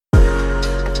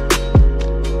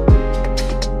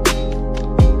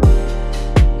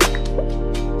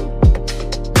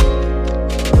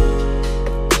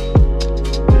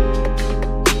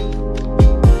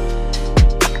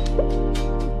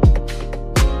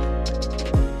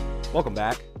Welcome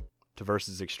back to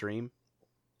Versus Extreme.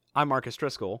 I'm Marcus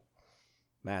Driscoll,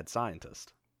 mad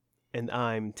scientist. And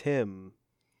I'm Tim,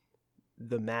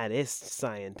 the maddest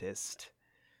scientist.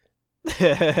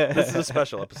 This is a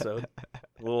special episode.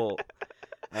 No.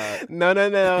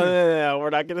 We're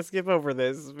not going to skip over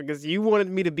this because you wanted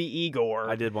me to be Igor.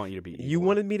 I did want you to be Igor. You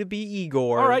wanted me to be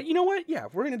Igor. All right, you know what? Yeah,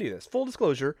 we're going to do this. Full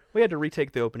disclosure, we had to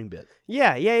retake the opening bit.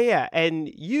 Yeah. And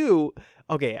you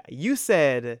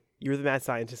said you were the mad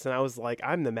scientist, and I was like,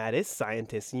 I'm the maddest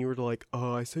scientist. And you were like,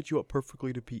 oh, I set you up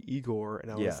perfectly to be Igor.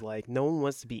 And I was like, no one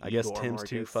wants to be Igor. I guess Tim's Marcus.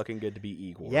 too fucking good to be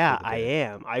Igor. Yeah, I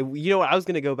am. You know what? I was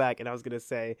going to go back and I was going to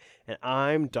say, and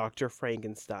I'm Dr.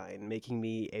 Frankenstein, making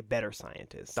me a better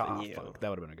scientist than you. Fuck. That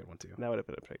would have been a good one, too. That would have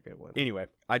been a pretty good one. Anyway,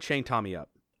 I chained Tommy up.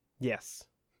 Yes.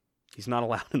 He's not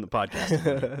allowed in the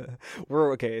podcast.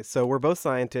 We're okay. So we're both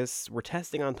scientists. We're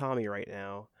testing on Tommy right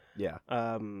now. Yeah.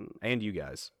 And you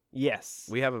guys. Yes.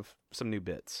 We have some new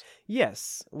bits.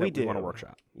 Yes, we do. We want to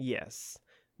workshop. Yes.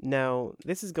 Now,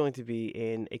 this is going to be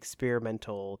an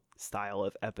experimental style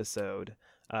of episode.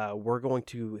 We're going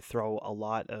to throw a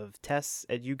lot of tests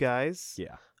at you guys.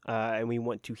 Yeah. And we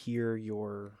want to hear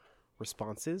your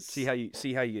responses. See how you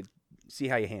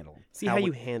handle them. See how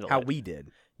you handle how it. we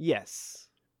did. Yes.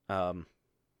 So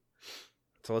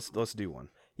let's do one.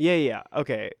 Yeah.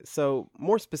 Okay. So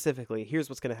more specifically, here's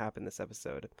what's going to happen this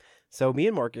episode. So me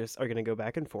and Marcus are going to go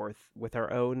back and forth with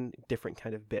our own different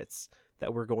kind of bits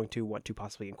that we're going to want to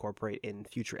possibly incorporate in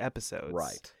future episodes.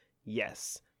 Right.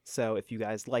 Yes. So if you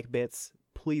guys like bits,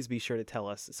 please be sure to tell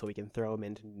us so we can throw them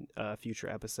into future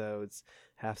episodes.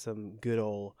 Have some good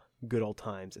old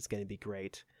times. It's going to be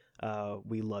great.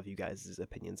 We love you guys'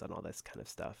 opinions on all this kind of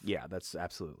stuff. Yeah, that's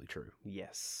absolutely true.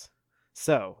 Yes.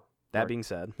 So That being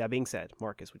said,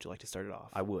 Marcus, would you like to start it off?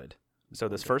 I would. So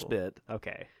this Wonderful. first bit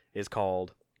is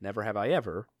called Never Have I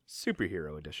Ever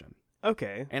Superhero Edition.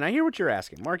 Okay. And I hear what you're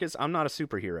asking. Marcus, I'm not a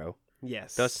superhero.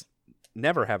 Yes. Thus,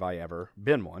 never have I ever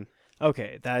been one.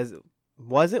 Okay,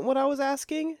 wasn't what I was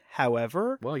asking.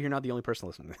 However, Well, you're not the only person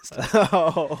listening to this.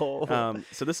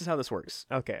 So this is how this works.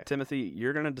 Okay. Timothy,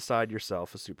 you're going to decide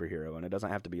yourself a superhero, and it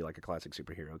doesn't have to be like a classic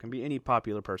superhero. It can be any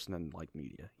popular person in like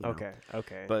media. You know?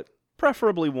 Okay. But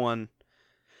preferably one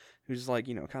who's like,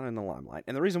 kind of in the limelight.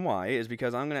 And the reason why is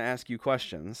because I'm going to ask you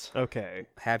questions. Okay.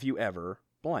 Have you ever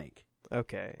blank?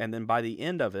 Okay. And then by the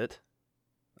end of it,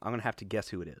 I'm going to have to guess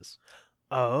who it is.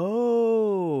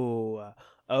 Oh.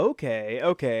 Okay.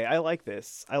 I like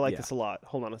this. I like Yeah. this a lot.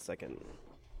 Hold on a second.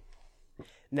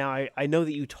 Now, I know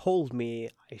that you told me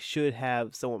I should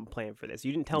have someone planned for this.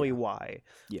 You didn't tell me why,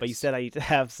 Yes. but you said I need to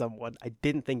have someone. I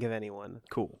didn't think of anyone.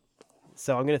 Cool.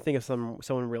 So I'm going to think of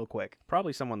someone real quick.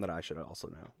 Probably someone that I should also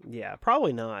know. Yeah,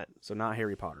 probably not. So not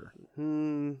Harry Potter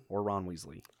or Ron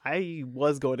Weasley. I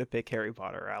was going to pick Harry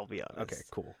Potter, I'll be honest. Okay,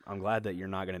 cool. I'm glad that you're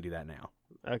not going to do that now.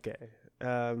 Okay.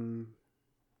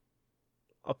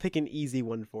 I'll pick an easy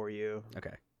one for you.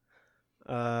 Okay.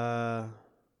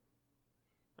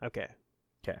 Okay.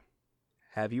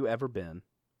 Have you ever been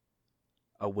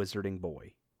a wizarding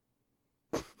boy?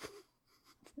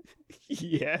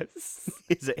 Yes.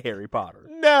 Is it Harry Potter?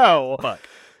 No. Fuck.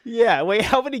 Yeah, wait,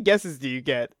 how many guesses do you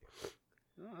get?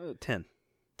 10.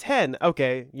 10.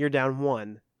 Okay, you're down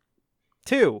 1.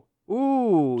 2.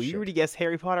 Ooh, Shit. you already guessed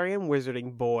Harry Potter and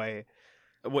Wizarding Boy.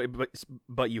 Wait,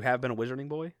 but you have been a wizarding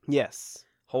boy? Yes.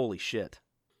 Holy shit.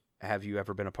 Have you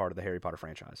ever been a part of the Harry Potter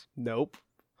franchise? Nope.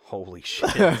 Holy shit.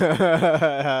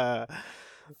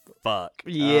 Fuck.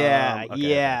 Yeah.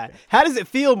 Okay. How does it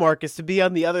feel, Marcus, to be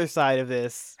on the other side of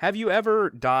this? Have you ever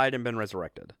died and been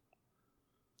resurrected?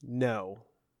 No.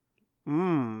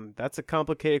 That's a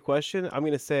complicated question. I'm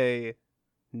going to say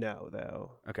no,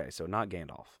 though. Okay, so not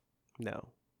Gandalf. No.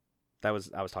 I was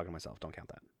talking to myself. Don't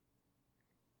count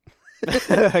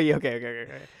Okay.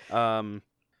 that.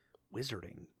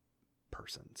 Wizarding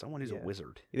person. Someone who's a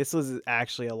wizard. This was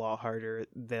actually a lot harder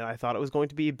than I thought it was going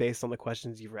to be based on the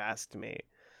questions you've asked me.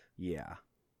 Yeah.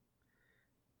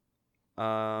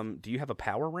 Do you have a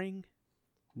power ring?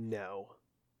 No.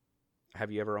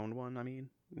 Have you ever owned one, I mean?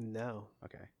 No.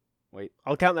 Okay. Wait.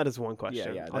 I'll count that as one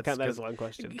question. Yeah, I'll count that as one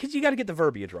question. Because you got to get the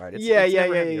verbiage right. It's Yeah.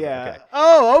 Okay.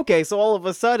 Oh, okay. So all of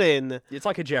a sudden... It's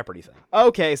like a Jeopardy thing.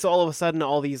 Okay, so all of a sudden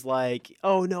all these like,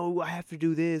 oh no, I have to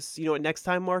do this. You know what, next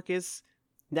time, Marcus,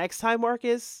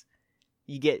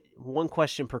 you get one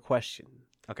question per question.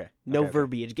 Okay. No Okay.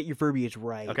 verbiage. Get your verbiage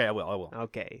right. Okay, I will.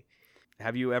 Okay.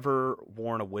 Have you ever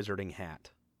worn a wizarding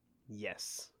hat?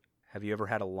 Yes. Have you ever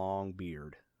had a long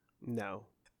beard? No.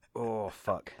 Oh,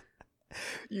 fuck.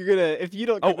 You're gonna, if you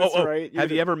don't get this right.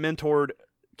 Have you ever mentored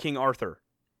King Arthur?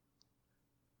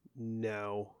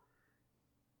 No.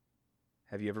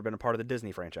 Have you ever been a part of the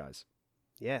Disney franchise?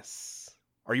 Yes.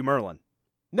 Are you Merlin?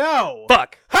 No.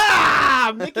 Fuck.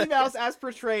 Ha! Mickey Mouse as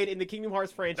portrayed in the Kingdom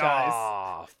Hearts franchise.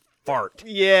 Ah, fart.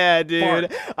 Yeah,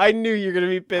 dude. I knew you were gonna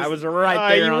be pissed. I was right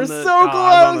there you on were the. so I was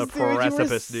on close, the dude. You were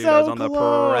precipice, dude. so I was on the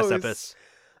close. precipice.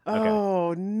 Okay.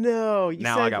 Oh no!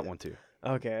 Now I got one too.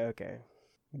 Okay.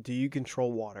 Do you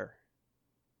control water?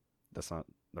 That's not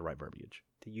the right verbiage.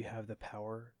 Do you have the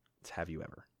power? It's have you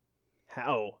ever?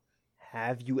 How?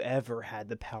 Have you ever had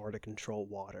the power to control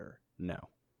water? No.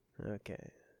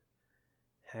 Okay.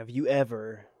 Have you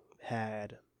ever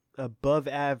had above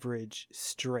average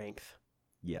strength?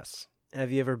 Yes.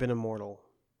 Have you ever been immortal?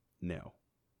 No.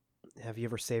 Have you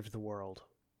ever saved the world?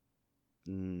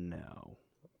 No.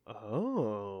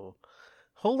 Oh.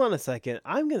 Hold on a second.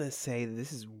 I'm going to say that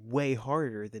this is way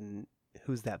harder than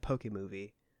Who's That Poke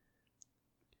Movie?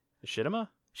 Shittima?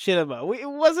 Shittima. Wait,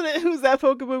 wasn't it Who's That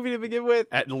Poke Movie to begin with?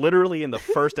 Literally in the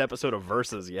first episode of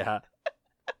Versus, yeah.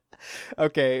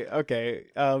 Okay.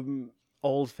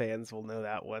 Old fans will know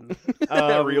that one.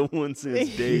 Real one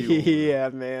since day one. Yeah,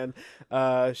 man.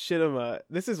 Shittima.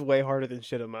 This is way harder than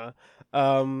Shittima.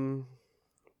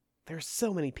 There's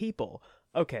so many people.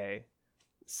 Okay.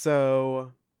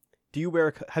 So, do you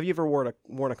have you ever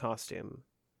worn a costume?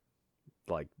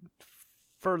 Like,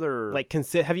 further... Like,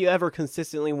 have you ever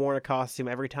consistently worn a costume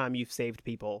every time you've saved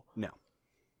people? No.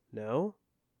 No?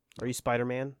 Are you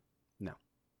Spider-Man? No.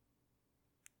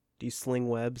 Do you sling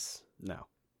webs? No.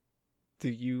 Do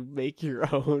you make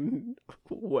your own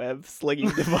web slinging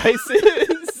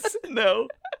devices? No.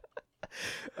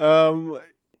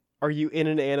 Are you in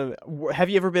an anime? Have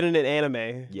you ever been in an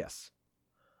anime? Yes.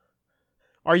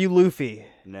 Are you Luffy?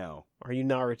 No. Are you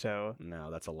Naruto? No,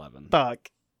 that's 11. Fuck.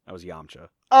 That was Yamcha.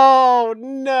 Oh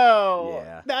no.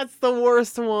 Yeah. That's the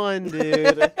worst one,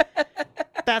 dude.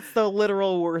 That's the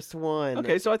literal worst one.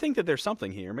 Okay, so I think that there's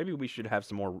something here. Maybe we should have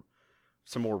some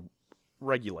more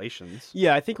regulations.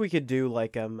 Yeah, I think we could do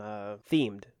like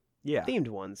themed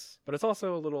ones. But it's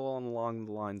also a little along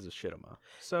the lines of Shittima.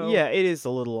 So Yeah, it is a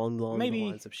little along the maybe-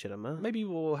 lines of Shittima. maybe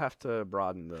we'll have to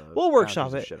broaden the We'll workshop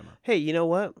boundaries it. of Shittima. Hey, you know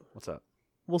what? What's up?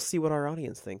 We'll see what our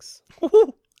audience thinks.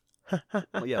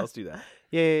 Well, yeah, let's do that.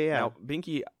 Yeah. Now,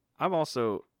 Binky, I've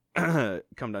also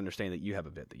come to understand that you have a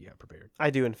bit that you have prepared. I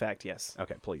do, in fact, yes.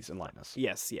 Okay, please enlighten us.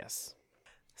 Yes.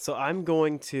 So I'm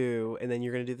going to, and then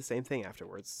you're going to do the same thing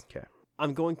afterwards. Okay.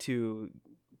 I'm going to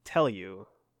tell you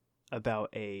about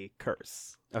a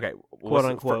curse. Okay, Quote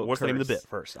unquote. What's the name of the curse. bit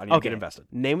first? I need to Okay. get invested.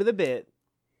 Name of the bit,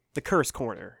 The Curse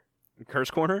Corner. Curse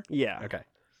Corner? Yeah. Okay.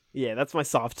 Yeah, that's my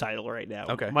soft title right now.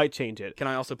 Okay. Might change it. Can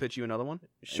I also pitch you another one?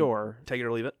 Sure. Take it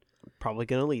or leave it? Probably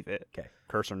going to leave it. Okay.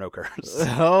 Curse or no curse?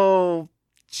 Oh,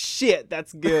 shit.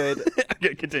 That's good.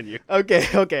 Okay, continue.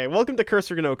 Okay. Welcome to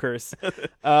Curse or No Curse.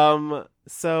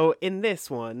 So in this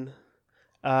one,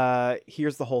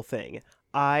 here's the whole thing.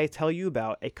 I tell you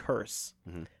about a curse,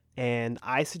 Mhm. and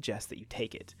I suggest that you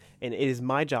take it. And it is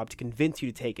my job to convince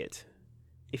you to take it.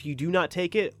 If you do not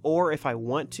take it, or if I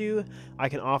want to, I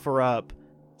can offer up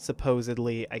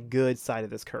supposedly a good side of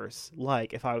this curse.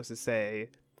 Like if I was to say,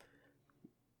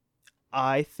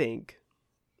 I think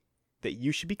that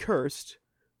you should be cursed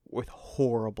with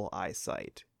horrible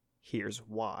eyesight. Here's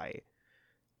why.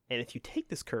 And if you take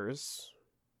this curse,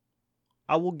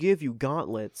 I will give you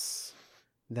gauntlets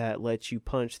that let you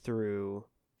punch through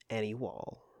any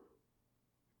wall.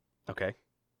 Okay.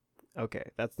 Okay,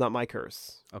 that's not my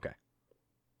curse. Okay.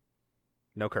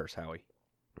 No curse, Howie.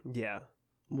 Yeah.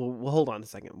 Well, hold on a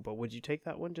second. But would you take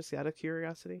that one just out of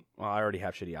curiosity? Well, I already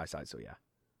have shitty eyesight, so yeah.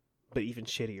 But even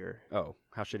shittier. Oh,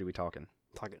 how shitty we talking?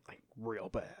 Talking like real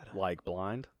bad. Like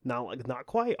blind? Not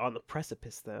quite on the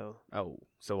precipice though. Oh,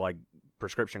 so like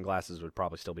prescription glasses would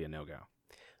probably still be a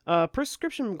no-go.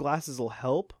 Prescription glasses will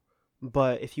help,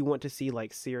 but if you want to see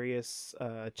like serious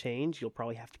change, you'll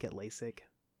probably have to get LASIK.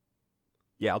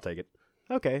 Yeah, I'll take it.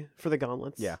 Okay, for the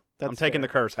gauntlets. Yeah, that's I'm taking fair.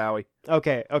 the curse, Howie.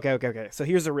 Okay. So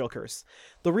here's the real curse.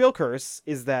 The real curse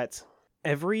is that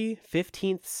every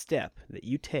 15th step that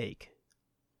you take,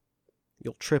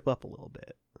 you'll trip up a little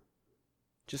bit.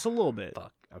 Just a little bit.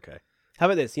 Fuck. Okay. How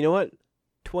about this? You know what?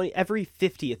 Every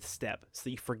 50th step so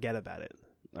that you forget about it.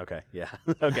 Okay. Yeah.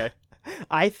 Okay.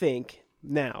 I think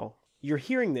now you're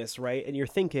hearing this, right? And you're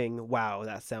thinking, wow,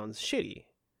 that sounds shitty.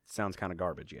 Sounds kind of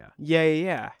garbage, yeah.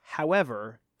 Yeah.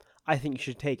 However, I think you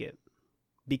should take it.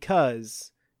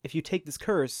 Because if you take this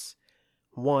curse,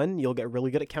 one, you'll get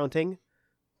really good at counting.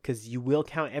 Because you will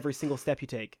count every single step you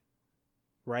take.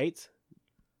 Right?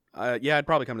 Yeah, I'd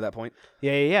probably come to that point.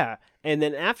 Yeah. And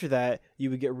then after that, you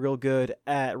would get real good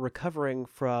at recovering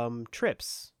from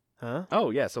trips. Huh? Oh,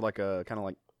 yeah, so like a kind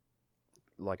of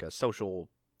like a social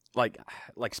like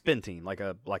spin team, like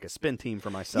a spin team for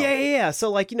myself. Yeah. So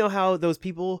like, you know how those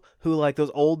people who like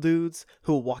those old dudes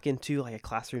who will walk into like a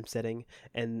classroom setting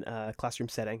and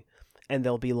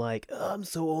they'll be like, oh, I'm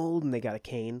so old, and they got a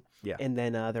cane. Yeah. And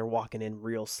then they're walking in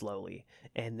real slowly,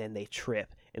 and then they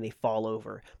trip and they fall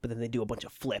over, but then they do a bunch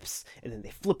of flips, and then they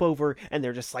flip over, and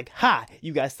they're just like, ha,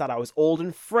 you guys thought I was old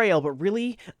and frail, but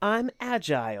really, I'm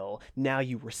agile. Now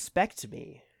you respect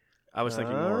me. I was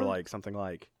thinking more like something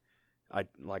like I'm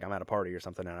at a party or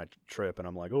something and I trip and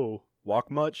I'm like, oh, walk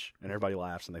much, and everybody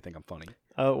laughs and they think I'm funny.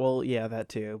 Oh, well, yeah, that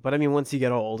too. But I mean, once you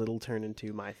get old, it'll turn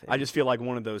into my thing. I just feel like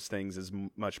one of those things is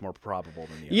much more probable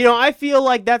than the other. You know, I feel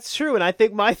like that's true, and I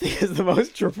think my thing is the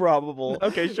most probable.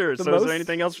 Okay, sure. So is there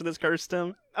anything else for this curse,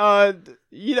 Tim?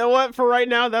 You know what? For right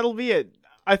now, that'll be it.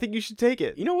 I think you should take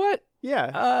it. You know what?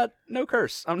 Yeah. No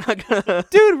curse. I'm not gonna.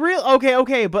 Dude, real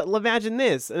okay, but imagine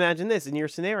this. Imagine this in your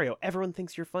scenario. Everyone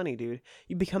thinks you're funny, dude.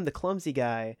 You become the clumsy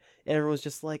guy, and everyone's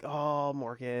just like, "Oh,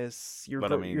 Marcus,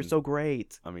 you're so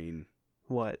great." I mean,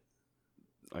 what?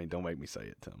 Don't make me say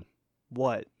it, Tim.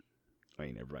 What? I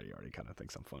mean, everybody already kind of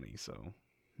thinks I'm funny, so.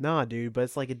 Nah, dude, but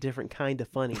it's like a different kind of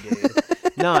funny, dude.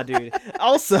 Nah, dude.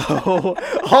 Also,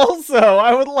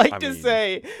 I would like to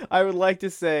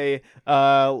say,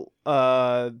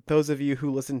 those of you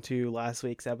who listened to last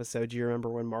week's episode, do you remember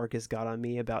when Marcus got on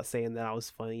me about saying that I was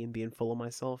funny and being full of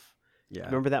myself? Yeah.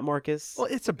 Remember that, Marcus? Well,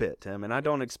 it's a bit, Tim, and I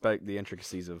don't expect the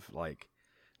intricacies of like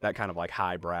that kind of like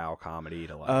highbrow comedy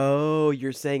to like. Oh,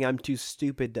 you're saying I'm too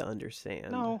stupid to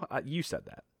understand? No, you said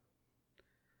that.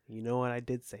 You know what? I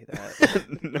did say that.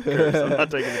 No curse. I'm not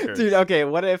taking the curse. Dude, okay,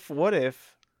 what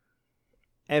if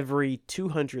every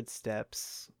 200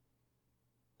 steps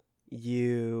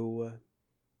you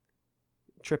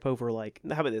trip over like,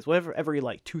 how about this? Whatever, every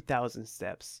like 2,000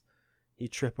 steps you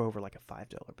trip over like a $5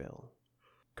 bill.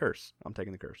 Curse. I'm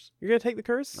taking the curse. You're going to take the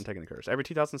curse? I'm taking the curse. Every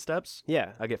 2,000 steps,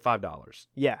 Yeah. I get $5.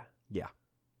 Yeah. Yeah.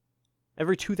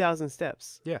 Every 2,000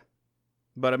 steps. Yeah.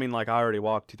 But I mean, like, I already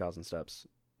walked 2,000 steps.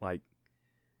 Like,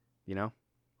 you know?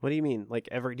 What do you mean? Like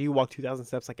do you walk 2,000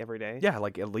 steps like every day? Yeah,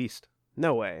 like at least.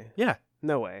 No way. Yeah.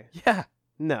 No way. Yeah.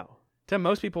 No. Tim,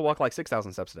 most people walk like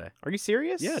 6,000 steps a day. Are you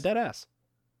serious? Yeah, dead ass.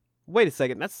 Wait a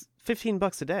second. That's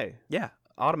 $15 a day. Yeah,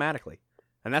 automatically.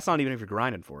 And that's not even if you're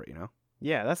grinding for it, you know?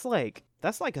 Yeah, that's like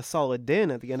a solid din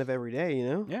at the end of every day, you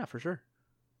know? Yeah, for sure.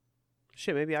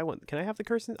 Shit, maybe I want. Can I have the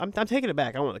curse? I'm taking it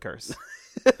back. I want the curse.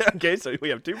 Okay, so we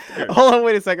have two. Hold on,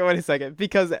 wait a second.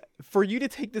 Because for you to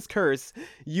take this curse,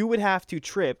 you would have to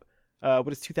trip. What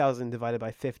is 2,000 divided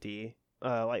by 50?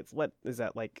 Like what is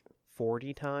that? Like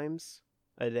 40 times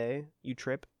a day you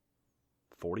trip?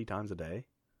 40 times a day?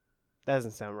 That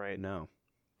doesn't sound right. No,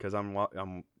 because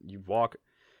you walk.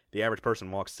 The average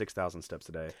person walks 6,000 steps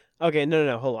a day. Okay,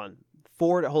 no. Hold on.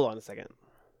 Hold on a second.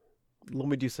 Let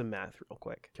me do some math real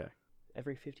quick. Okay.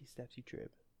 Every 50 steps you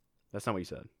trip. That's not what you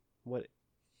said. What?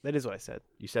 That is what I said.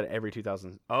 You said every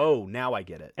 2,000. Oh, now I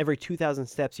get it. Every 2,000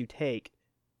 steps you take,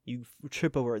 you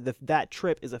trip over. That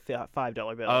trip is a $5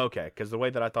 bill. Oh, okay, because the way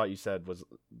that I thought you said was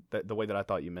the way that I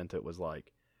thought you meant it was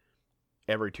like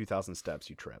every 2,000 steps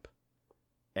you trip,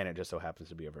 and it just so happens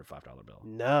to be over a $5 bill.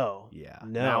 No. Yeah.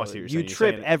 No. Now I see what you're saying. You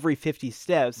trip every 50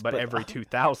 steps, but every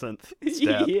 2,000th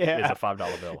step Yeah. is a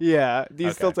 $5 bill. Yeah. Do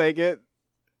you still take it?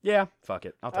 Yeah. Fuck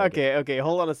it. I'll take it. Okay.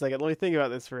 Hold on a second. Let me think about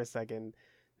this for a second,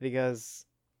 because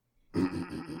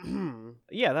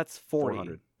yeah, that's 40.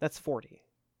 400. That's 40,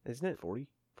 isn't it? 40?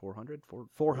 400?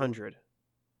 400.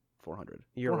 400.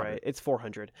 You're 400. right. It's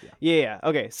 400. Yeah. Yeah.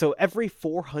 Okay. So every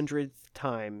 400th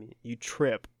time you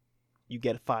trip, you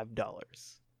get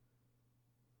 $5.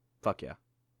 Fuck yeah.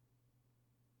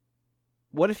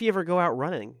 What if you ever go out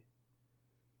running?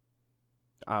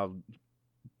 I'll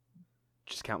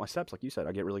just count my steps, like you said.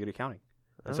 I get really good at counting.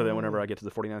 And so then whenever I get to the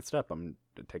 49th step, I'm going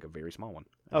to take a very small one.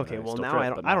 Okay, well now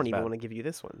I don't even want to give you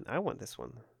this one. I want this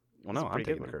one. Well, no, It's a I'm pretty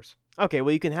taking good the one. curse. Okay,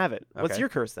 well you can have it. What's Okay. your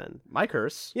curse then? My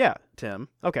curse, Yeah. Tim,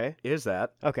 Okay. is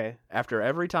that Okay. after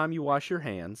every time you wash your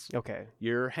hands, Okay.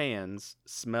 your hands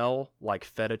smell like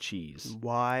feta cheese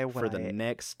Why would for the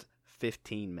next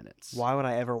 15 minutes. Why would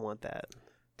I ever want that?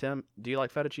 Tim, do you like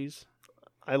feta cheese?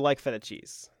 I like feta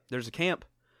cheese. There's a camp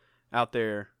out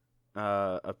there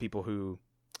of people who,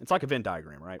 it's like a Venn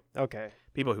diagram, right? Okay.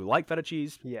 People who like feta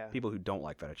cheese, Yeah. people who don't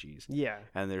like feta cheese. Yeah.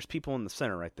 And there's people in the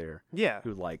center right there Yeah.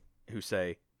 who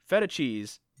say feta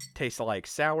cheese tastes like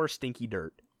sour, stinky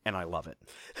dirt, and I love it.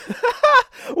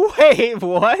 Wait,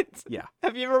 what? Yeah.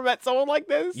 Have you ever met someone like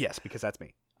this? Yes, because that's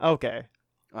me. Okay.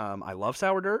 I love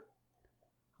sour dirt.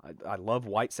 I love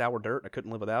white sour dirt. I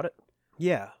couldn't live without it.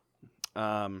 Yeah.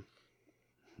 The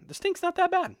stink's not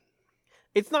that bad.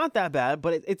 It's not that bad,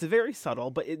 but it's very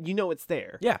subtle, but you know it's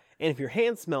there. Yeah. And if your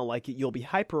hands smell like it, you'll be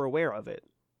hyper aware of it.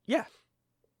 Yeah.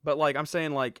 But, like, I'm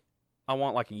saying, like, I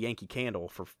want, like, a Yankee Candle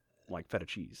for, like, feta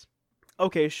cheese.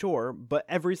 Okay, sure, but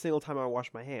every single time I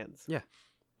wash my hands. Yeah.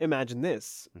 Imagine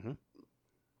this. Mhm.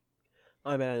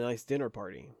 I'm at a nice dinner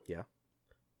party. Yeah.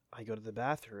 I go to the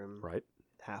bathroom. Right.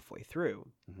 Halfway through.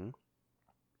 Mm-hmm.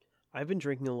 I've been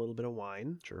drinking a little bit of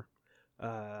wine. Sure.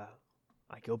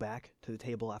 I go back to the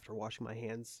table after washing my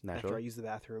hands, Naturally. after I use the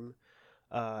bathroom.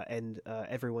 And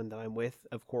everyone that I'm with,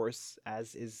 of course,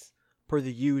 as is per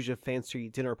the usual of fancy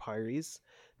dinner parties,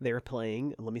 they're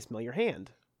playing Let Me Smell Your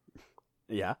Hand.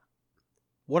 Yeah.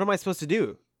 What am I supposed to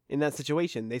do in that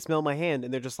situation? They smell my hand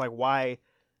and they're just like, why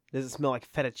does it smell like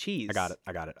feta cheese? I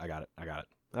got it.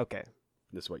 Okay.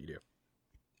 This is what you do.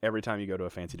 Every time you go to a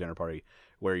fancy dinner party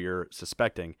where you're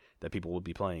suspecting that people will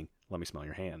be playing Let Me Smell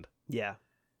Your Hand, Yeah.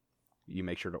 you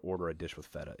make sure to order a dish with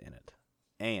feta in it.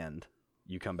 And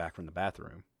you come back from the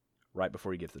bathroom right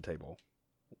before you get to the table.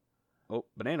 Oh,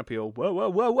 banana peel. Whoa, whoa,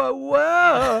 whoa, whoa,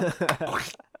 whoa.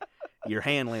 Your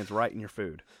hand lands right in your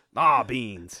food. Ah,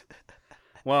 beans.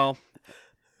 Well,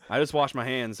 I just washed my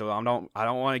hands, so I don't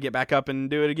want to get back up and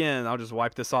do it again. I'll just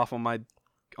wipe this off on my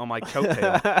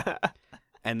coattail.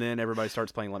 And then everybody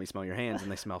starts playing Let Me Smell Your Hands,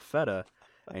 and they smell feta,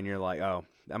 and you're like, oh,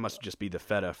 that must just be the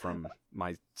feta from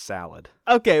my salad.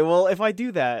 Okay, well, if I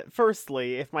do that,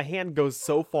 firstly, if my hand goes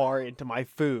so far into my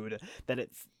food that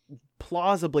it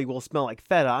plausibly will smell like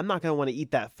feta, I'm not going to want to eat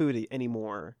that food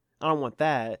anymore. I don't want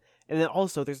that. And then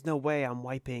also, there's no way I'm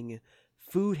wiping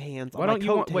food hands on my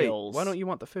coattails. Why don't you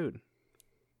want the food?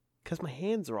 Because my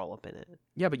hands are all up in it.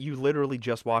 Yeah, but you literally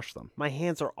just washed them. My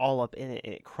hands are all up in it,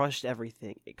 and it crushed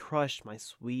everything. It crushed my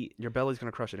sweet... Your belly's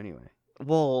going to crush it anyway.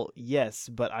 Well, yes,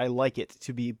 but I like it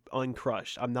to be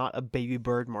uncrushed. I'm not a baby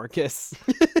bird, Marcus.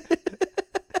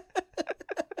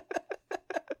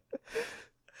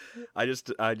 I just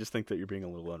think that you're being a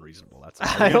little unreasonable. That's all.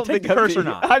 I don't take think the curse or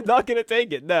not. I'm not gonna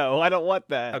take it. No, I don't want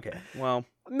that. Okay. Well,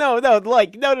 No.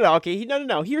 Okay,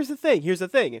 no. Here's the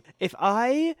thing. If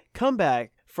I come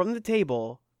back from the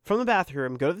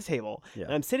bathroom, go to the table, yeah.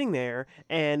 and I'm sitting there,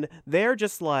 and they're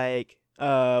just like,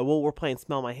 well, we're playing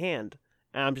Smell My Hand,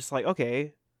 and I'm just like,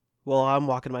 okay, well, I'm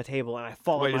walking to my table, and I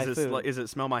fall on my food. Is it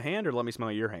Smell My Hand or Let Me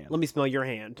Smell Your Hand? Let me smell your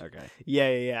hand. Okay.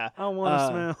 Yeah. I want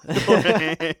to smell your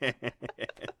hand.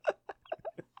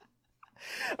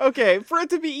 Okay, for it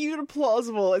to be even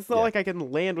plausible, it's not Yeah. like I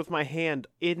can land with my hand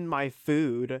in my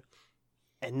food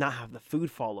and not have the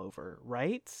food fall over,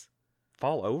 right?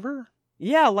 Fall over?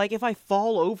 Yeah, like if I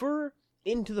fall over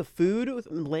into the food with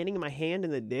landing my hand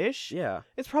in the dish, Yeah.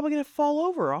 it's probably going to fall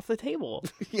over off the table.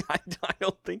 Yeah, I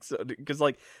don't think so. Because,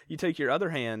 like, you take your other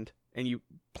hand and you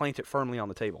plant it firmly on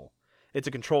the table. It's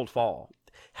a controlled fall.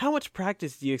 How much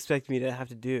practice do you expect me to have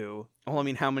to do? Well, I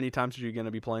mean, how many times are you going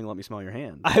to be playing Let Me Smell Your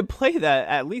Hand? I play that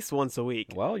at least once a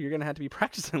week. Well, you're going to have to be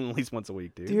practicing at least once a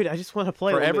week, dude. Dude, I just want to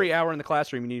play. For every hour in the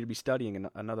classroom, you need to be studying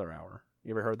another hour.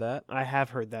 You ever heard that? I have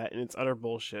heard that, and it's utter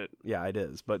bullshit. Yeah, it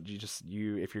is. But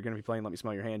if you're going to be playing Let Me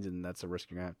Smell Your Hands, then that's a risk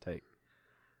you're going to have to take.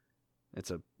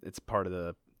 It's part of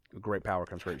the great power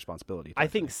comes great responsibility. I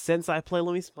think since I play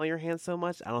Let Me Smell Your Hand so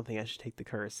much, I don't think I should take the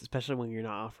curse, especially when you're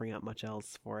not offering up much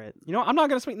else for it. You know, I'm not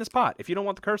going to sweeten this pot. If you don't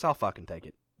want the curse, I'll fucking take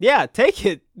it. Yeah, take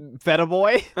it, feta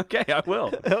boy. Okay, I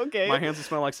will. Okay. My hands will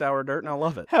smell like sour dirt, and I'll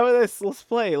love it. How about this? Let's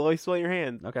play. Let me smell your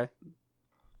hand. Okay.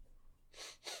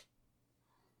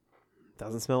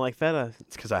 Doesn't smell like feta.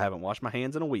 It's because I haven't washed my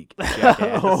hands in a week.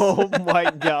 Jackass. Oh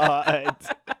my god.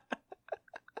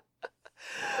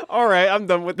 All right, I'm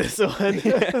done with this one.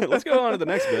 Let's go on to the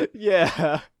next bit.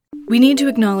 Yeah. We need to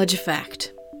acknowledge a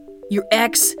fact. Your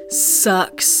ex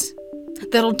sucks.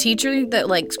 That old teacher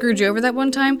that, screwed you over that one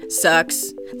time?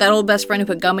 Sucks. That old best friend who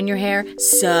put gum in your hair?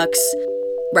 Sucks.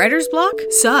 Writer's block?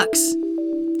 Sucks.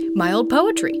 My old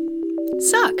poetry?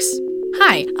 Sucks.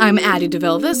 Hi, I'm Addie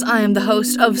DeVelvis. I am the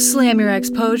host of Slam Your Ex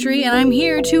Poetry, and I'm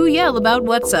here to yell about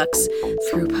what sucks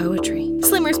through poetry.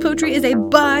 Slam Your Ex Poetry is a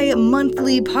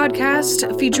bi-monthly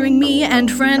podcast featuring me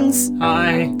and friends.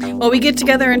 Hi. While we get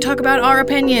together and talk about our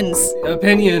opinions.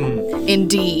 Opinion.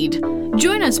 Indeed.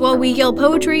 Join us while we yell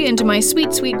poetry into my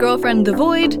sweet, sweet girlfriend, The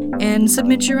Void, and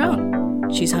submit your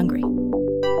own. She's hungry.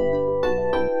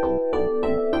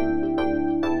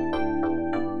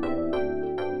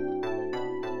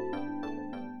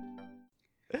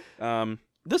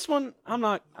 This one, I'm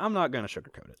not gonna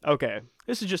sugarcoat it. Okay.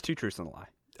 This is just two truths and a lie.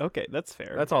 Okay, that's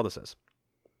fair. That's all this is.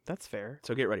 That's fair.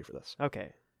 So get ready for this.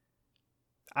 Okay.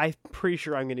 I'm pretty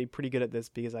sure I'm going to be pretty good at this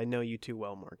because I know you too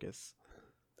well, Marcus.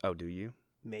 Oh, do you?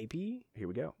 Maybe? Here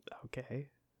we go. Okay.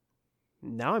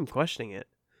 Now I'm questioning it.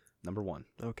 Number one.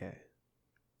 Okay.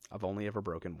 I've only ever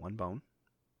broken one bone.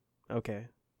 Okay.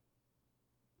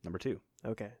 Number 2,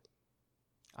 Okay.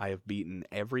 I have beaten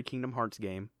every Kingdom Hearts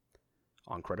game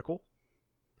on critical.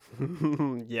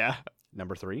 Yeah.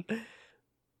 Number 3,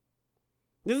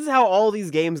 This is how all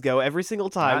these games go every single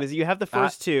time. Is you have the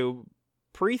first two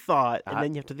pre-thought, and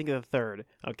then you have to think of the third.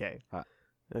 Okay.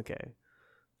 Okay.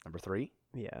 number 3,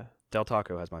 Yeah. Del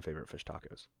Taco has my favorite fish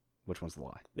tacos. Which one's the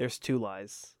lie? There's 2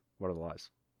 lies. What are the lies?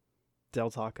 Del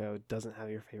Taco doesn't have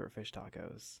your favorite fish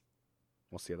tacos.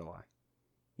 What's the other lie?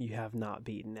 You have not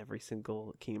beaten every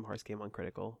single Kingdom Hearts game on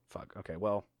critical. Fuck. Okay,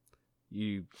 well,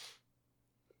 if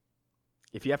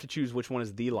you have to choose which one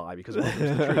is the lie, because one of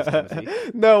them's the truth,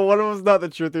 Timothy. No, one of them's not the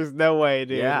truth. There's no way,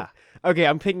 dude. Yeah. Okay,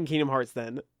 I'm picking Kingdom Hearts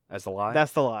then. As the lie?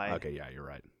 That's the lie. Okay, yeah, you're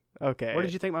right. Okay. Where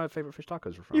did you think my favorite fish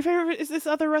tacos were from? Your favorite is this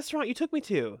other restaurant you took me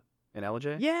to. In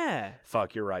LJ? Yeah.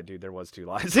 Fuck, you're right, dude. There was 2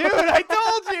 lies. Dude, I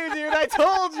told you, dude. I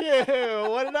told you.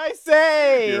 What did I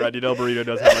say? You're right, dude. El Burrito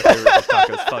does have my favorite fish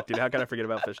tacos. Fuck, dude. How can I forget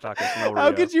about fish tacos from El Burrito?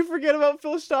 How could you forget about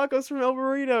fish tacos from El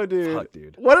Burrito, dude? Fuck,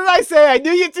 dude. What did I say? I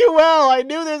knew you too well. I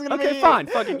knew there was gonna be. Okay, fine.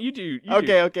 Fucking, you do.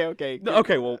 Okay. No,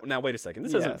 okay, well, now wait a second.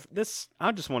 This Yeah. isn't. This.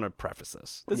 I just want to preface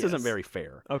this. This Yes. isn't very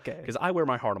fair. Okay. Because I wear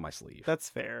my heart on my sleeve. That's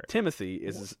fair. Timothy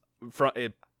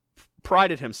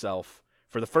prided himself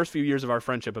for the first few years of our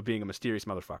friendship of being a mysterious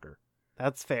motherfucker.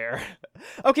 That's fair.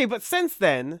 Okay, but since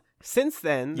then,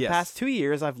 the Yes. past 2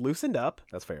 years, I've loosened up,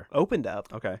 That's fair. opened up.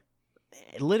 Okay.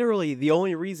 Literally, the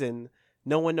only reason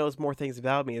no one knows more things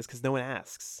about me is because no one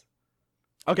asks.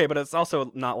 Okay, but it's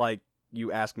also not like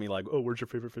you ask me like, oh, where's your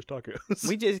favorite fish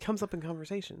tacos? It comes up in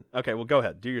conversation. Okay, well, go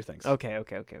ahead. Do your things. Okay.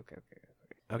 Okay.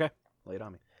 Lay it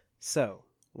on me. So,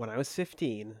 when I was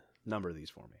 15, Number these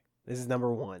for me. this is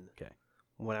number 1. Okay.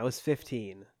 When I was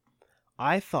 15,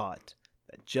 I thought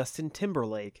that Justin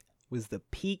Timberlake was the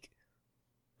peak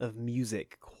of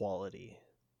music quality.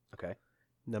 Okay.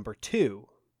 Number 2,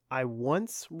 I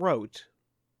once wrote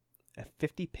a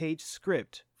 50-page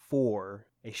script for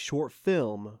a short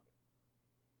film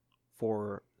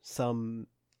for some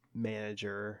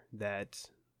manager that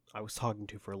I was talking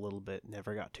to for a little bit,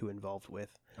 never got too involved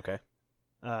with. Okay.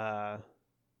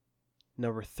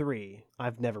 Number 3,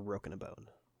 I've never broken a bone.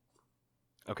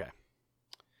 Okay.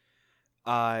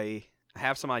 I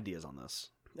have some ideas on this.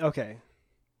 Okay.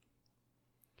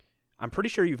 I'm pretty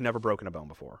sure you've never broken a bone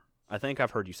before. I think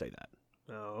I've heard you say that.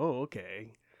 Oh,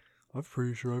 okay. I'm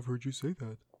pretty sure I've heard you say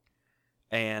that.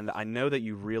 And I know that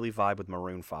you really vibe with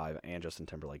Maroon 5 and Justin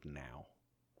Timberlake now.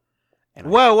 And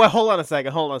Whoa, hold on a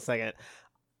second.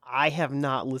 I have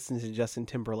not listened to Justin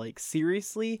Timberlake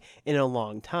seriously in a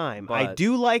long time. I But-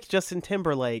 do like Justin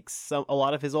Timberlake, a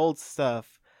lot of his old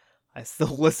stuff I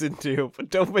still listen to, but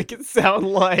don't make it sound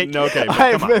like No, okay, but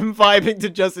I've come on. been vibing to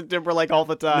Justin Timberlake all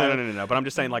the time. No. But I'm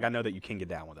just saying, like, I know that you can get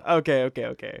down with it.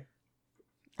 Okay.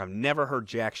 I've never heard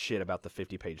jack shit about the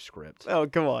 50-page script Oh,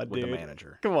 come on, with dude. the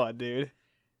manager. Come on, dude.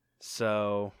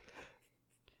 So,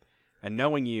 and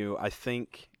knowing you, I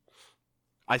think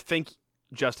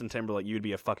Justin Timberlake, you'd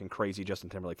be a fucking crazy Justin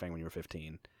Timberlake fan when you were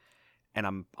 15.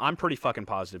 And I'm pretty fucking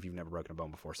positive you've never broken a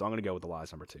bone before. So I'm going to go with the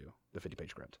lies number 2, the 50-page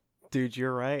script. Dude,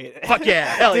 you're right. Fuck yeah,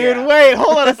 hell Dude, yeah. wait,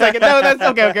 hold on a second. No, that's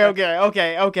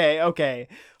okay.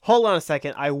 Hold on a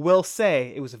second. I will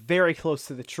say it was very close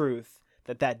to the truth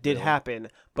that did Really? happen,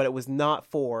 but it was not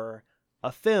for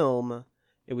a film.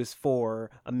 It was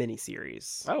for a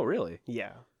miniseries. Oh, really?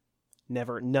 Yeah.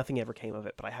 Nothing ever came of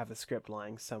it, but I have the script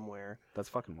lying somewhere. That's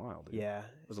fucking wild, dude. Yeah.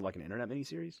 Was it like an internet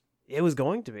miniseries? It was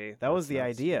going to be. That was the That's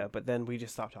nuts, idea, dude. but then we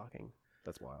just stopped talking.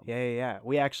 That's wild. Yeah.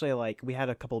 We actually we had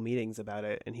a couple meetings about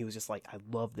it, and he was just like, "I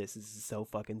love this. This is so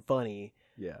fucking funny."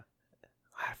 Yeah.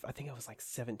 I think I was like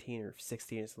 17 or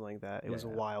 16 or something like that. It was a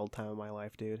Yeah. wild time of my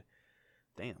life, dude.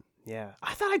 Damn. Yeah.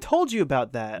 I thought I told you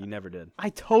about that. You never did. I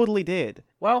totally did.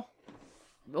 Well,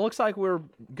 it looks like we're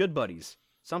good buddies.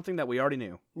 Something that we already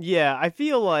knew. Yeah, I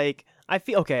feel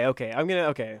okay.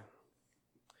 Okay.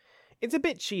 It's a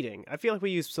bit cheating. I feel like we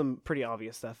used some pretty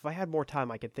obvious stuff. If I had more time,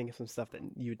 I could think of some stuff that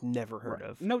you'd never heard Right.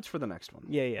 of. Notes for the next one.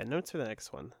 Yeah. Notes for the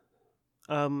next one.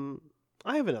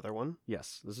 I have another one.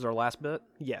 Yes. This is our last bit.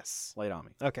 Yes. Lay it on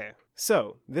me. Okay.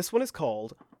 So this one is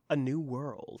called A New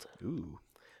World. Ooh.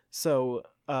 So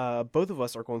both of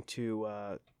us are going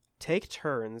to take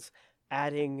turns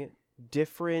adding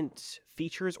different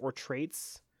features or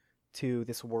traits to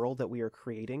this world that we are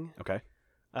creating. Okay.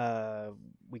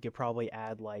 We could probably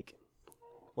add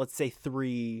let's say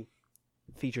 3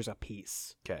 features a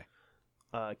piece. Okay.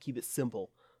 Keep it simple.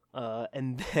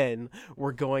 And then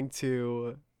we're going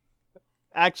to...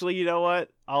 Actually, you know what?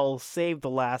 I'll save the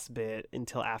last bit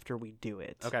until after we do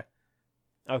it. Okay.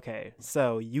 Okay,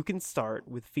 so you can start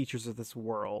with features of this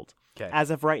world. Okay.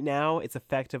 As of right now, it's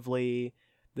effectively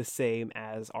the same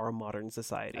as our modern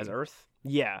society. As Earth,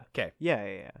 Yeah. 'Kay.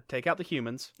 Yeah. take out the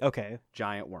humans, Okay.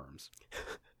 giant worms.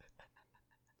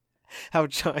 How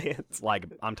giant? Like,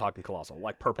 I'm talking colossal,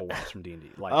 like purple ones from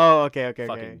D&D. Like, Oh, okay.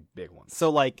 fucking big ones. So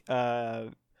like, I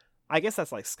guess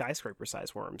that's like skyscraper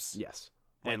size worms. Yes.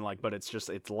 And like, but it's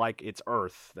like it's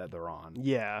Earth that they're on,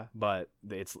 Yeah. but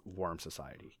it's worm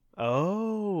society.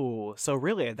 Oh, so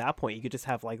really at that point you could just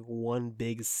have like one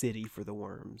big city for the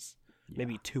worms, Yeah.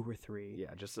 maybe 2 or 3.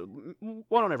 Yeah, just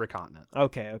one on every continent.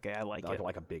 Okay. I like it.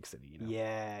 Like a big city, you know.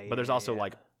 Yeah. But there's also yeah.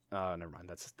 like, never mind.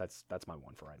 That's my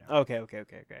one for right now.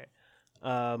 Okay.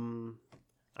 I'm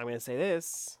gonna say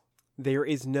this: there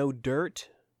is no dirt.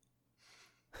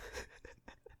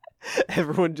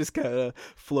 Everyone just kind of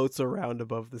floats around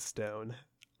above the stone.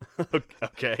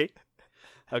 Okay.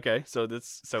 So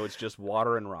it's just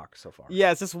water and rock so far.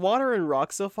 Yeah, it's just water and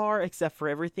rock so far, except for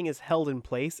everything is held in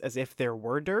place as if there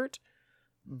were dirt.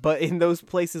 But in those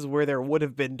places where there would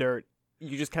have been dirt,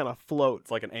 you just kind of float.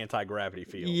 It's like an anti-gravity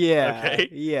field. Yeah. Okay.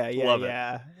 Yeah. Love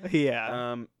it.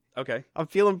 Yeah. Okay. I'm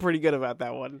feeling pretty good about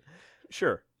that one.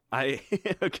 Sure.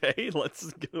 Okay.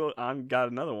 Let's go. I've got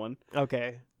another one.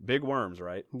 Okay. Big worms,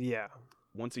 right? Yeah.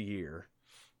 Once a year,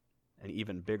 an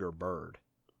even bigger bird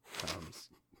comes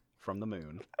from the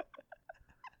moon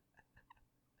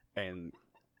and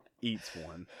eats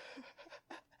one.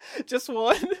 Just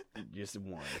one? Just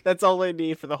one. That's all I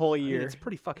need for the whole I mean, year. it's a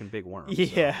pretty fucking big worm.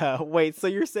 Yeah. Wait, so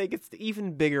you're saying it's the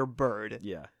even bigger bird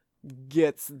Yeah.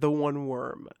 gets the one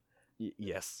worm.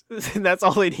 Yes. And that's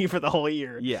all they need for the whole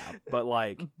year. Yeah, but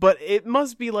like, But it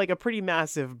must be like a pretty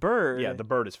massive bird. yeah, the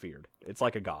bird is feared. It's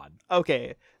like a god.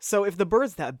 Okay, so if the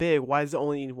bird's that big, why does it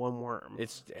only need one worm?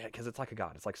 It's because it's like a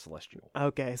god. It's like celestial.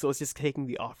 Okay, so it's just taking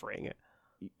the offering.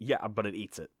 Yeah, but it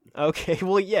eats it. Okay,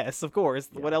 well, yes, of course.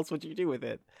 Yeah. What else would you do with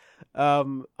it?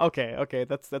 Okay,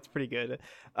 that's pretty good.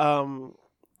 How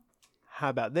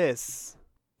about this?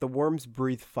 The worms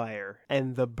breathe fire,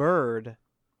 and the bird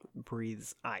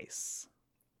breathes ice.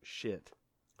 Shit.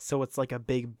 So it's like a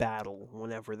big battle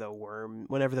whenever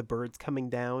the bird's coming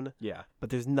down, Yeah. but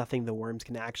there's nothing the worms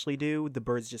can actually do. The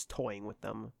bird's just toying with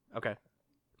them. Okay.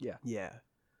 Yeah.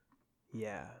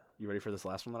 You ready for this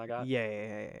last one that I got?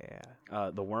 Yeah.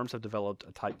 The worms have developed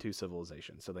a Type 2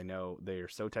 civilization, so they know they are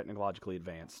so technologically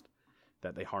advanced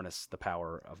that they harness the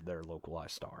power of their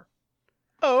localized star.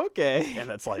 Oh, okay. And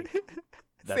that's like...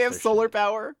 They have their solar shit.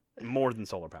 power? More than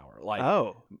solar power.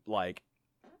 Like,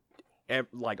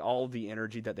 like all the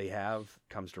energy that they have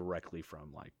comes directly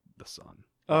from like the sun.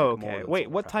 Oh, Like, more okay. than Wait,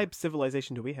 solar what power. type of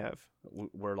civilization do we have?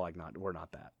 We're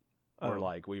not that. Oh. We're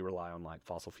like, we rely on like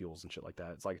fossil fuels and shit like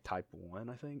that. It's like Type 1,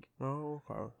 I think. Oh,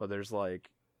 okay. But there's like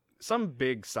some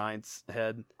big science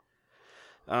head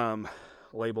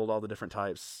labeled all the different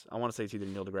types. I want to say it's either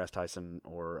Neil deGrasse Tyson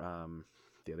or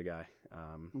the other guy.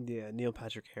 Yeah, Neil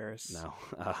Patrick Harris. No.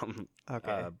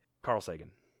 Okay. Carl Sagan.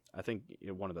 I think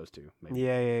one of those two. Maybe.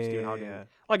 Yeah. Stephen Hawking.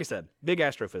 Like I said, big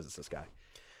astrophysicist guy.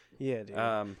 Yeah,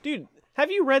 dude. Dude, Have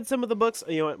you read some of the books?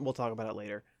 You know what? We'll talk about it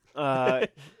later.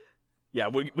 yeah,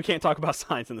 we can't talk about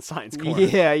science in the science corner.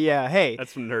 Yeah. Hey,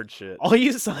 That's some nerd shit. all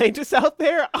you scientists out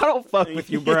there, I don't fuck with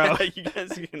you, bro. Yeah, you guys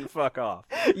can fuck off.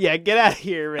 Yeah, get out of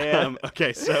here, man.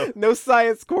 Okay, so No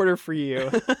science corner for you.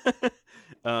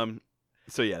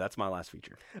 so yeah, that's my last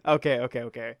feature.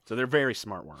 Okay. So they're very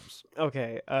smart worms.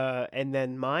 Okay, and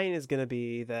then mine is gonna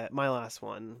be that my last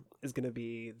one is gonna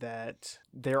be that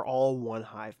they're all one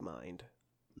hive mind.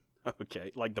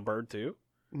 Okay, like the bird too.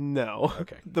 No,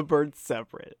 Okay. the bird's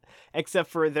separate, except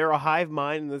for they're a hive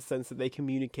mind in the sense that they can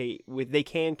communicate with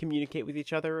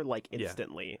each other like Yeah.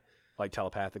 instantly. Like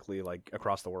telepathically, like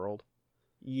across the world.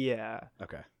 Yeah,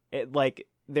 Okay. it like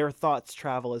their thoughts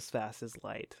travel as fast as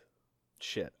light.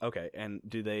 Shit. Okay. And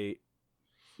do they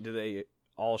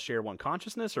all share one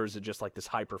consciousness, or is it just like this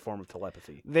hyper form of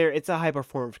telepathy? It's a hyper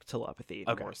form of telepathy,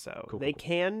 Okay. more so. Cool, They cool.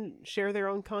 can share their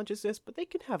own consciousness, but they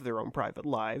can have their own private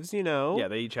lives, you know? Yeah,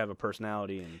 they each have a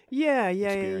personality and Yeah.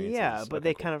 experiences. But Okay,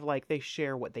 they cool. kind of like they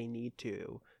share what they need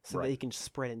to, so Right. they can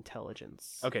spread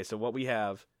intelligence. okay. So what we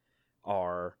have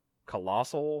are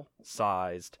colossal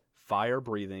sized, fire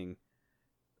breathing,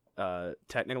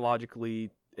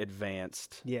 technologically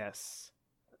advanced Yes.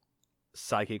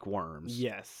 psychic worms.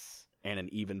 Yes. And an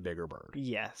even bigger bird.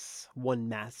 Yes. One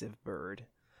massive bird.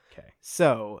 Okay.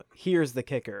 So here's the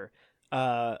kicker.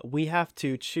 We have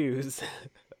to choose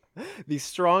the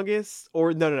strongest,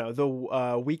 or no,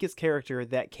 the weakest character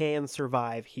that can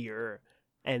survive here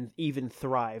and even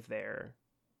thrive there.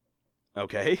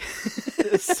 Okay.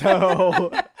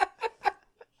 So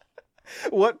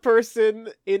What person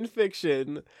in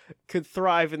fiction could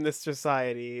thrive in this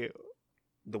society?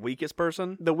 The weakest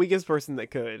person? The weakest person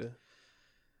that could.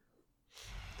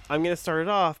 I'm going to start it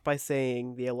off by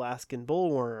saying the Alaskan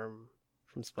bullworm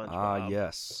from SpongeBob. Ah,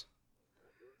 yes.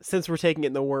 Since we're taking it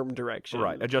in the worm direction.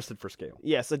 Right, adjusted for scale.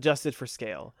 Yes, adjusted for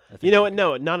scale. I think You know we what? could.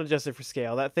 No, not adjusted for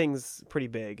scale. That thing's pretty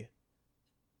big.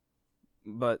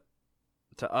 But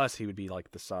to us, he would be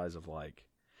like the size of like...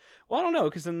 Well, I don't know,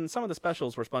 because in some of the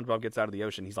specials where SpongeBob gets out of the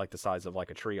ocean, he's like the size of like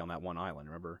a tree on that one island,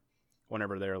 remember?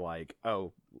 Whenever they're like,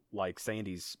 oh, like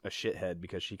Sandy's a shithead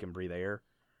because she can breathe air.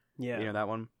 Yeah. You know that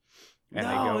one? And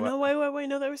No, wait.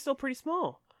 No, they were still pretty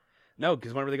small. No,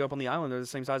 because whenever they go up on the island, they're the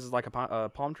same size as like a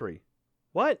palm tree.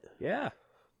 What? Yeah.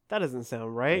 That doesn't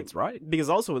sound right. That's right. Because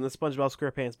also in the SpongeBob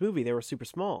SquarePants movie, they were super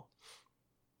small.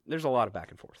 There's a lot of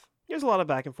back and forth. There's a lot of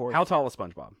back and forth. How tall is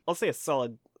SpongeBob? I'll say a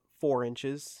solid 4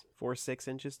 inches, 6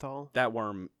 inches tall. That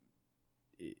worm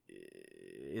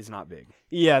is not big.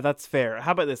 Yeah, that's fair.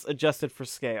 How about this? Adjusted for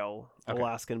scale, Okay.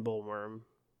 Alaskan bullworm.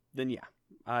 Then yeah,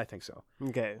 I think so.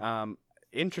 Okay.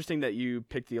 Interesting that you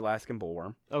picked the Alaskan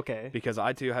bullworm Okay. because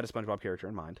I too had a SpongeBob character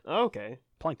in mind. Okay.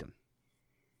 Plankton.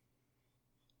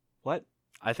 What?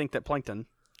 I think that Plankton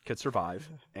could survive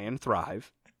and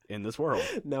thrive in this world.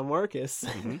 Now, Marcus,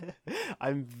 Mhm.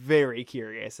 I'm very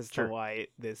curious as Sure. to why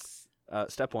this.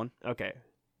 Step one, Okay.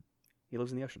 he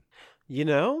lives in the ocean. You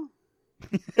know?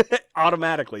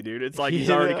 Automatically, dude. It's like he's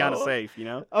You already kind of know? safe, you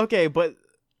know? Okay, but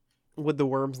would the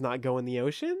worms not go in the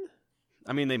ocean?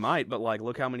 I mean, they might, but like,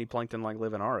 look how many plankton like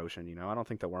live in our ocean, you know? I don't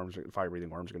think that fire-breathing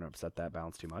worms are going to upset that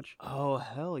balance too much. Oh,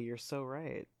 hell, you're so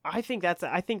right. I think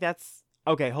that's.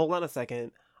 Okay, hold on a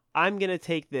second. I'm going to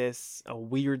take this a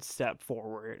weird step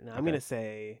forward, and I'm Okay. going to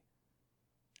say,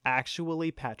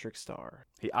 actually, Patrick Star.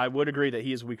 I would agree that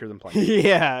he is weaker than plankton.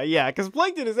 yeah, because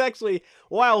Plankton is actually,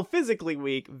 while physically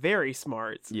weak, very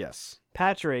smart. Yes.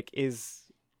 Patrick is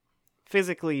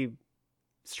physically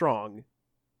strong,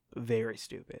 very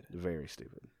stupid. Very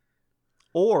stupid.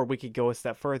 Or we could go a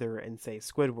step further and say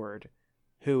Squidward,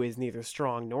 who is neither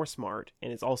strong nor smart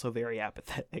and is also very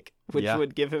apathetic, which Yeah.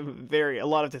 would give him a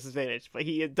lot of disadvantage. But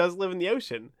he does live in the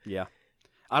ocean. Yeah.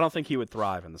 I don't think he would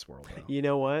thrive in this world, though. You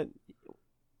know what?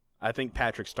 I think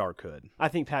Patrick Star could. I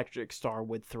think Patrick Star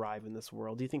would thrive in this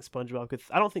world. Do you think SpongeBob could?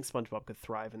 I don't think SpongeBob could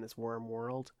thrive in this worm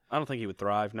world. I don't think he would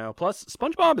thrive, no. Plus,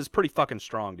 SpongeBob is pretty fucking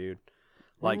strong, dude.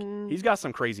 Like, Mm. he's got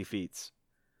some crazy feats.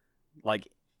 Like,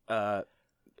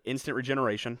 instant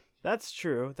regeneration. That's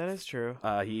true. That is true.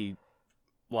 He,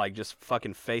 like, just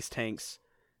fucking face tanks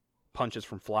punches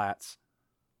from flats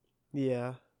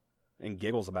Yeah. and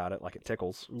giggles about it like it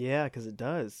tickles. Yeah, because it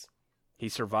does. He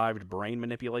survived brain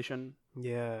manipulation.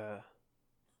 Yeah.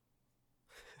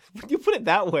 When you put it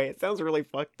that way, it sounds really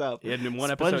fucked up. And in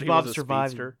one episode, he SpongeBob was a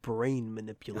survived speedster. brain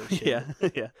manipulation. Yeah,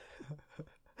 yeah.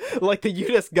 Like the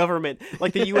U.S. government,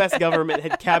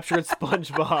 had captured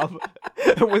SpongeBob,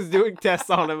 was doing tests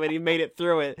on him, and he made it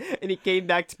through it. And he came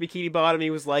back to Bikini Bottom.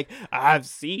 He was like, "I've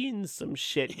seen some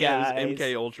shit, Yeah, guys." it was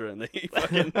MK Ultra, and they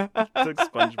fucking took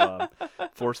SpongeBob,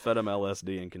 force-fed him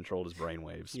LSD, and controlled his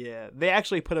brainwaves. Yeah, they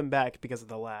actually put him back because of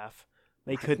the laugh.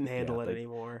 They couldn't handle Yeah, it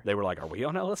anymore. They were like, "Are we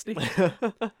on LSD?"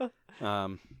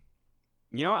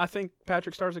 You know, I think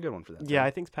Patrick Star's a good one for that. Yeah,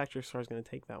 I think Patrick Star's going to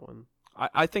take that one.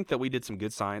 I think that we did some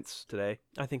good science today.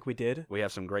 I think we did. We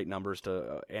have some great numbers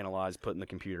to analyze, put in the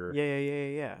computer,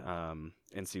 Yeah.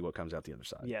 and see what comes out the other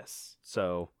side. Yes.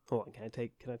 So, Hold on. Can I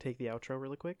take the outro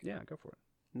really quick? yeah, go for it.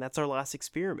 And that's our last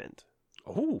experiment.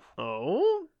 Oh,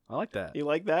 Oh, I like that. you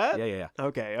like that? Yeah.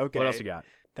 Okay. What else you got?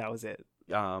 That was it.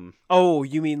 Um, Oh,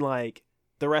 you mean like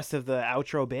the rest of the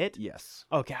outro bit? yes.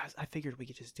 Okay, I figured we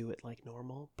could just do it like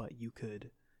normal, but you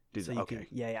could. Do So that. you Okay. could,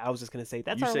 yeah. I was just gonna say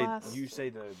that's you our say last. you say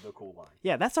the cool line.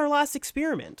 Yeah, that's our last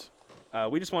experiment.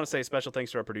 We just want to say a special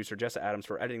thanks to our producer Jessa Adams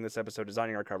for editing this episode,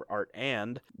 designing our cover art,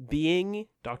 and Being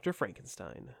Dr.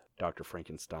 Frankenstein. Dr.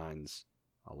 Frankenstein's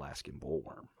Alaskan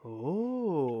bullworm.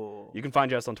 Oh. You can find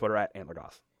Jess on Twitter at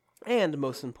AntlerGoth. And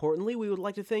most importantly, we would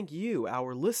like to thank you,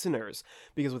 our listeners,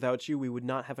 because without you, we would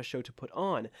not have a show to put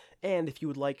on. And if you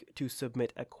would like to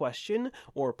submit a question,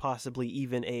 or possibly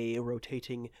even a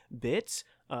rotating bit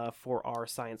for our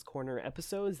Science Corner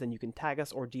episodes, then you can tag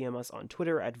us or DM us on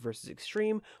Twitter at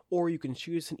VersusExtreme, or you can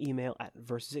shoot us an email at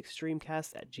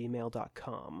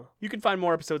versusextremecast@gmail.com. You can find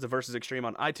more episodes of Versus Extreme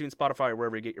on iTunes, Spotify, or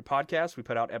wherever you get your podcasts. We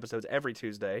put out episodes every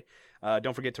Tuesday.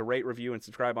 Don't forget to rate, review, and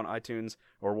subscribe on iTunes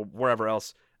or wherever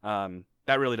else.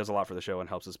 That really does a lot for the show and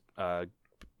helps us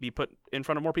be put in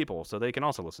front of more people so they can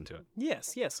also listen to it.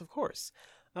 Yes, of course.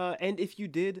 And if you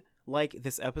did like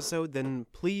this episode, then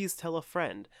please tell a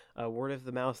friend. Word of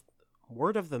the mouth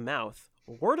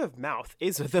word of mouth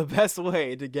is the best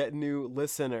way to get new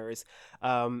listeners.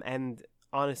 And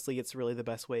honestly, it's really the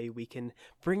best way we can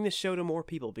bring this show to more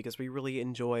people because we really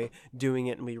enjoy doing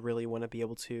it and we really want to be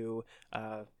able to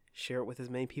share it with as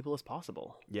many people as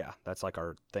possible. Yeah, that's like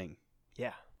our thing.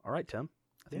 Yeah. All right, Tim.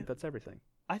 I think Yeah. that's everything.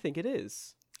 I think it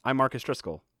is. I'm Marcus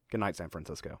Driscoll. Good night, San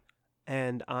Francisco.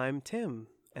 And I'm Tim,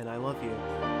 and I love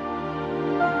you.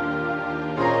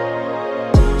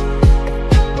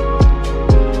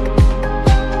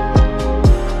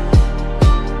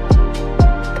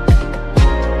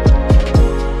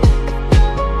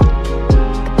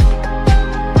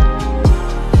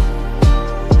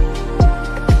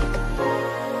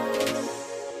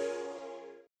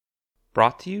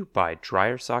 Brought to you by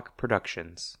Dryer Sock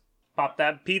Productions. Pop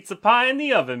that pizza pie in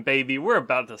the oven, baby. We're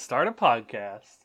about to start a podcast.